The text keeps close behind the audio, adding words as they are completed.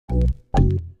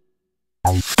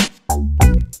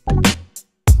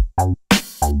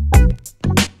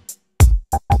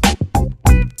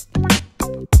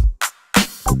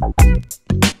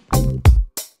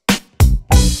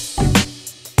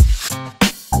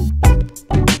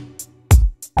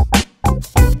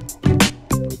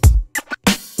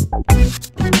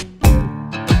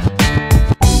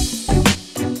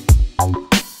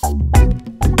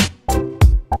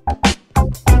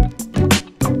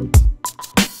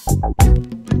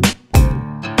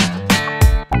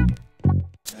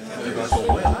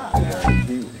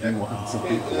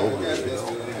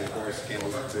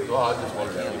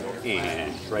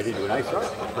And right into an ice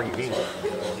rock. Bring your hands up.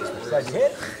 Slide your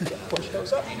head. Push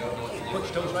toes up.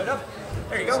 Push toes right up.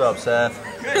 There you go. What's up,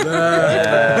 Seth? Good.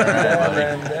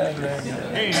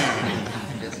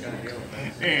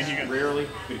 And you can rarely,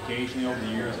 but occasionally over the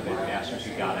years, I've had passengers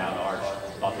who got out arched,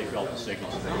 thought they felt the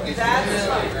signals.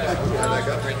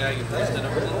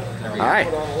 All right.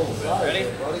 Ready?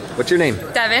 What's your name?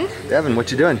 Devon. Devon,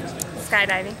 what you doing?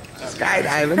 Skydiving.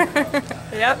 Skydiving?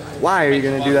 Yep. Why are you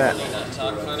going to do that?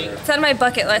 It's on my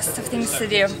bucket list of things to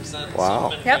do.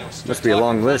 Wow. Yep. Must be a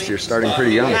long list. You're starting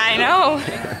pretty young. I know.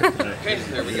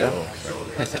 There we go.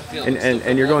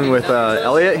 And you're going with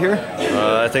Elliot here?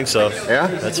 I think so. Yeah?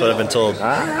 That's what I've been told.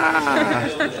 Ah.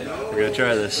 We're going to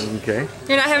try this. Okay.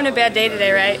 You're not having a bad day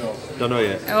today, right? Don't know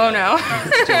yet. Oh no.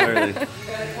 It's too early.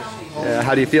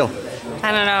 How do you feel?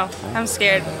 I don't know. I'm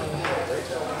scared.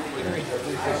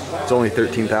 It's only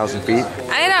 13,000 feet.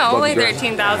 I know, only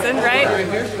 13,000, right?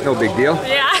 No big deal.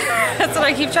 Yeah, that's what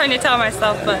I keep trying to tell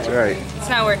myself, but That's right. it's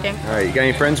not working. All right, you got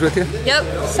any friends with you? Yep,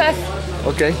 Seth.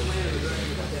 Okay.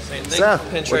 Seth,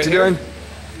 what you doing?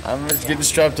 I'm just getting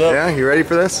strapped up. Yeah, you ready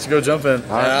for this? Let's go jumping.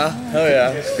 Yeah? Hell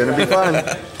yeah. It's gonna be fun.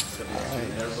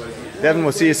 Devon,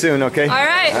 we'll see you soon, okay? All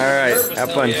right. All right,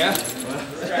 have fun. There's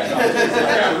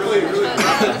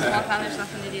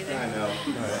nothing to do there.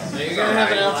 You're going to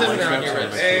have an altimeter on your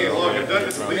wrist. Hey, look, I've done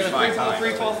this at least 5 times.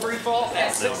 Freefall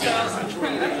at 6,000 feet.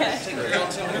 Take your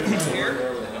altimeter from here,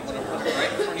 and I'm going to put it right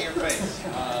in front of your face. I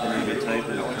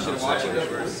want you to watch it go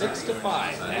from 6 to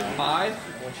 5. At 5,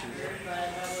 I want you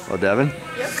to... Well, Devon?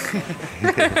 Yep.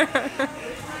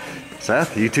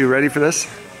 Seth, you two ready for this?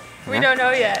 We don't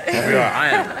know yet. I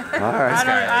am. All right.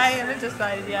 I haven't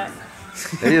decided yet.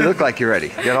 Hey, you look like you're ready.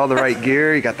 You got all the right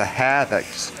gear. You got the hat, that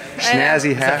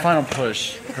snazzy That hat. final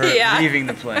push. Her Yeah. leaving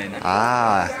the plane.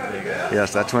 Ah,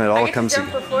 yes, that's when it I all get comes to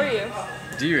jump together. before you.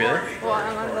 Do you really? Well,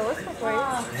 I'm on the list before you.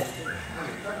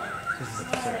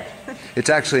 It's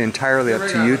actually entirely up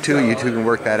to you two. You two can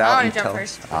work that out wanna and jump tell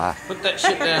first. us. Ah. Put that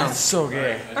shit down. So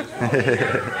gay.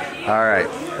 All right.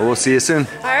 Well, we'll see you soon.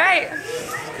 All right.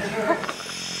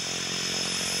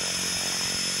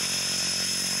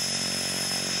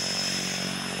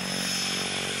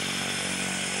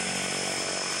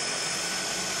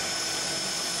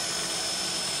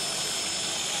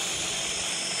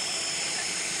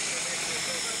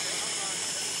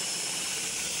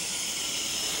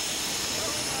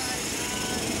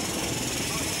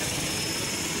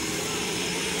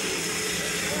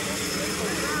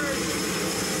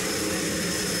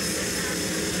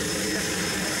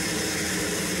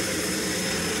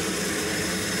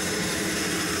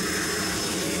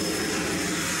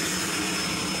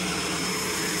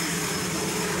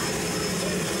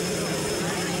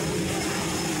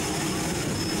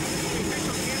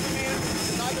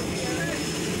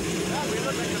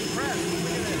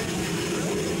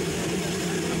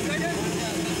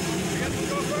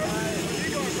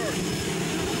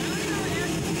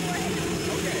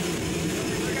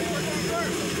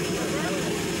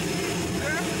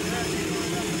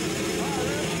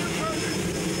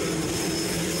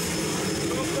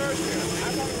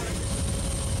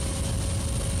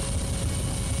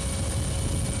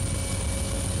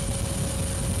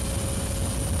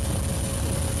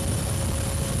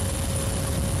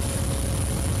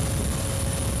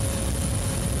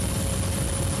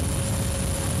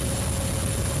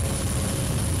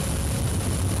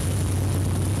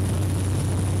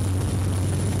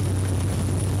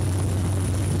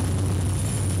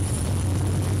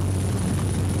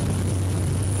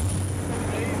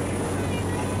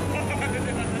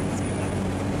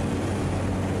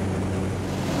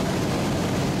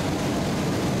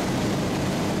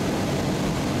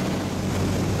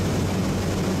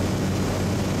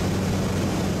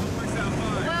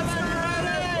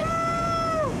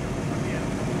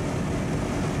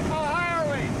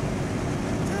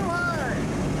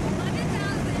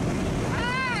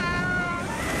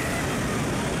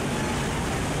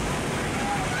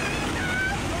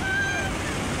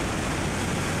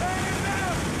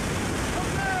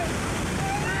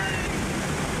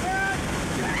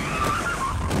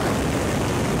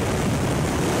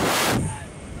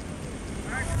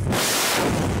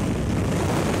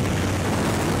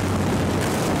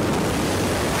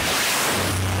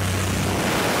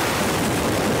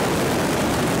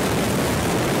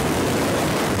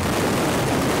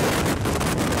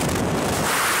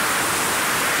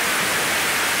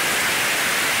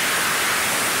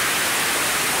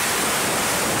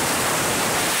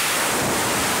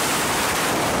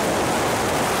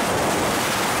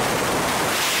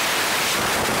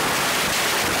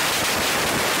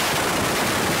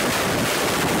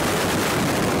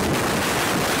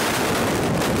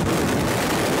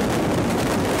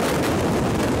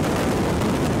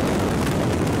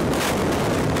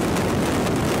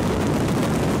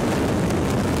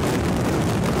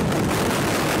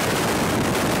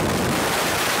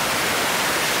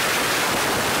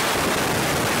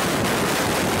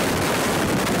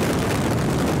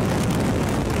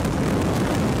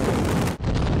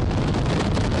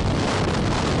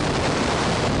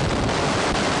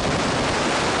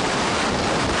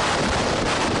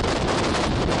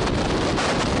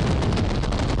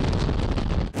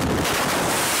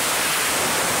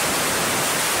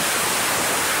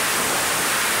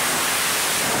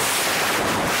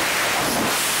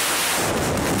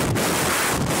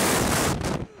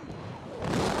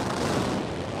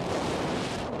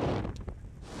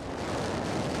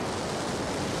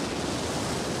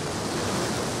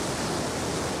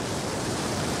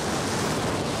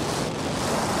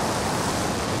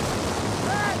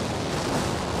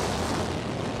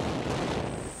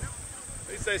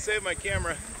 I saved my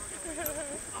camera.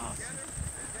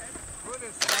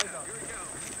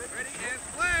 Ready and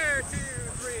flare, 2,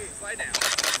 3, slide down.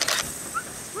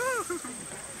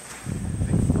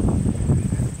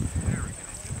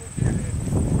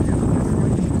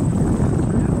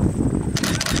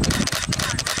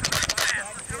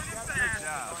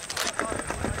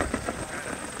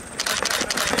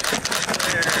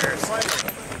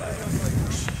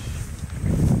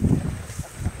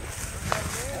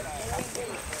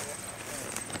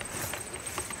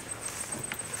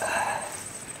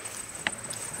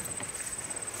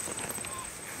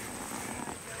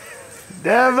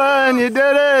 Devon, you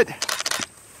did it!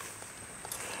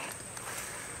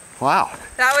 Wow,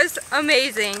 That was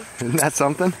amazing. isn't that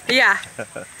something? Yeah.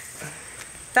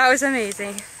 That was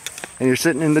amazing. And you're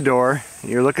sitting in the door,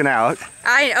 and you're looking out.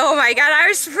 Oh my God, I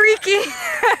was freaking.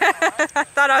 I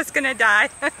thought I was gonna die.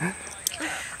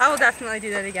 I will definitely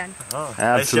do that again. Oh,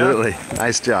 Absolutely.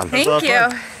 Nice job. Thank you.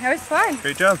 That was fun.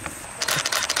 Great job.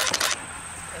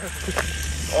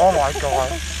 Oh my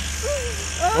God.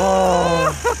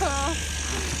 Oh.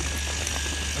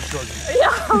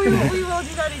 Yeah, we will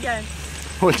do that again.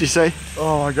 What'd you say?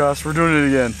 Oh my gosh, we're doing it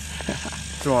again.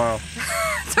 Tomorrow.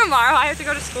 Tomorrow, I have to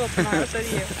go to school tomorrow, so do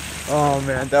you. Oh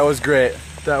man, that was great.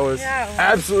 That was Yeah, it was.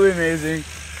 absolutely amazing.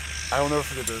 I will never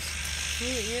forget this.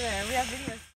 Me either. We have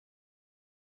videos.